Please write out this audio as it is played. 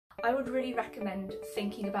I would really recommend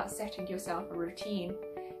thinking about setting yourself a routine.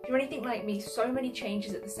 If you're anything like me, so many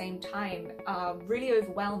changes at the same time are really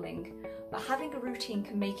overwhelming, but having a routine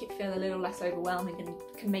can make it feel a little less overwhelming and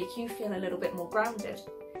can make you feel a little bit more grounded.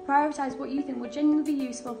 Prioritise what you think will genuinely be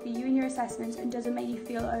useful for you in your assessments and doesn't make you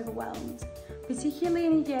feel overwhelmed. Particularly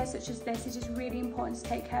in a year such as this, it is really important to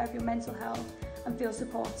take care of your mental health and feel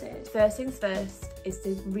supported. First things first is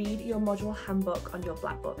to read your module handbook on your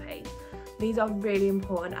Blackboard page. These are really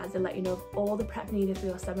important as they let you know of all the prep needed for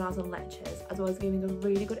your seminars and lectures, as well as giving a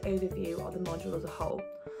really good overview of the module as a whole.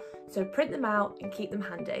 So print them out and keep them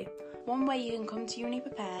handy. One way you can come to uni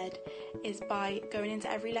prepared is by going into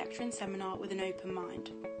every lecture and seminar with an open mind.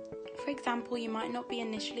 For example, you might not be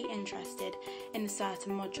initially interested in a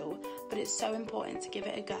certain module, but it's so important to give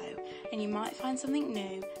it a go, and you might find something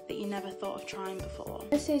new that you never thought of trying before.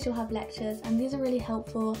 Most days you'll have lectures, and these are really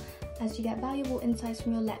helpful as you get valuable insights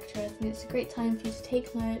from your lecturers, and it's a great time for you to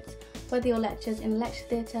take notes, whether your lecture's in a lecture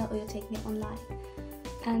theatre or you're taking it online.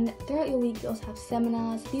 And throughout your week you also have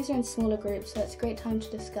seminars. These are in smaller groups, so it's a great time to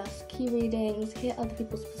discuss key readings, hear other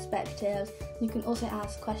people's perspectives, and you can also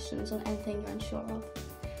ask questions on anything you're unsure of.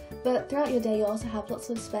 But throughout your day you also have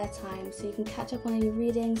lots of spare time, so you can catch up on any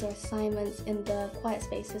readings or assignments in the quiet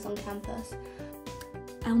spaces on campus.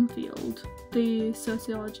 Elmfield, the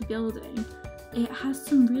sociology building, it has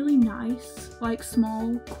some really nice, like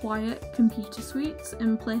small, quiet computer suites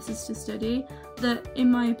and places to study that,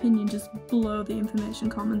 in my opinion, just blow the information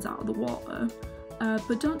commons out of the water.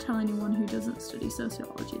 But don't tell anyone who doesn't study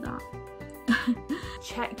sociology that.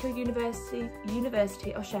 Check your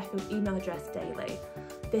University of Sheffield email address daily.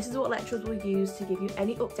 This is what lecturers will use to give you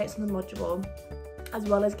any updates on the module, as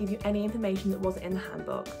well as give you any information that wasn't in the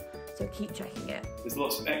handbook. So keep checking it. There's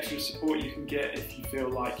lots of extra support you can get if you feel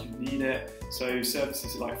like you need it. So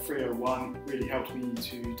services like 301 really helped me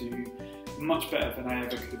to do much better than I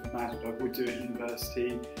ever could have imagined I would do at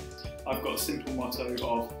university. I've got a simple motto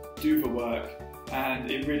of do the work, and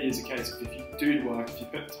it really is a case of if you do the work, if you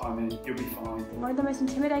put the time in, you'll be fine. One of the most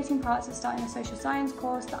intimidating parts of starting a social science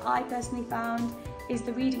course that I personally found is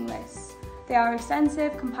the reading lists. They are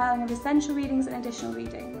extensive, compiling of essential readings and additional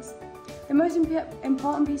readings. The most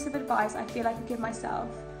important piece of advice I feel I could give myself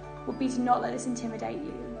would be to not let this intimidate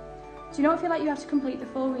you. Do not feel like you have to complete the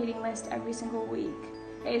full reading list every single week.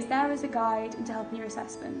 It is there as a guide and to help in your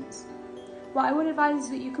assessments. What I would advise is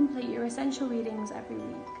that you complete your essential readings every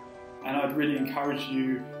week. And I'd really encourage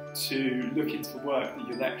you to look into the work that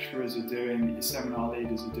your lecturers are doing, that your seminar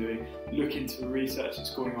leaders are doing, look into the research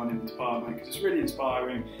that's going on in the department, because it's really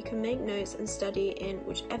inspiring. You can make notes and study in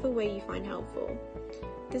whichever way you find helpful.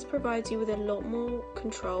 This provides you with a lot more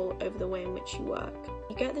control over the way in which you work.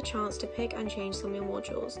 You get the chance to pick and change some of your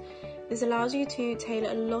modules. This allows you to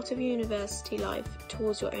tailor a lot of your university life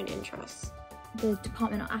towards your own interests. The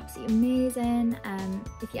department are absolutely amazing.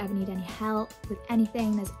 If you ever need any help with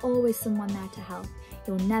anything, there's always someone there to help.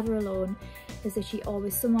 You're never alone. There's actually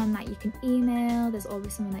always someone that you can email, there's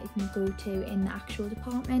always someone that you can go to in the actual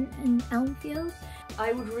department in Elmfield.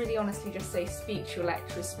 I would really honestly just say speak to your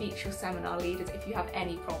lecturers, speak to your seminar leaders if you have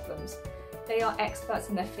any problems. They are experts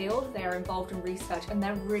in their field, they are involved in research, and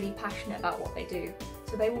they're really passionate about what they do.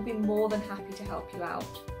 So they will be more than happy to help you out.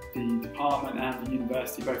 The department and the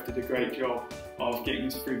university both did a great job of getting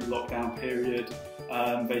us through the lockdown period.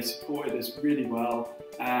 They supported us really well,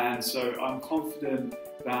 and so I'm confident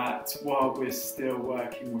that while we're still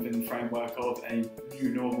working within the framework of a new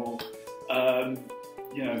normal,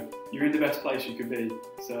 you know, you're in the best place you could be,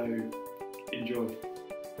 so enjoy.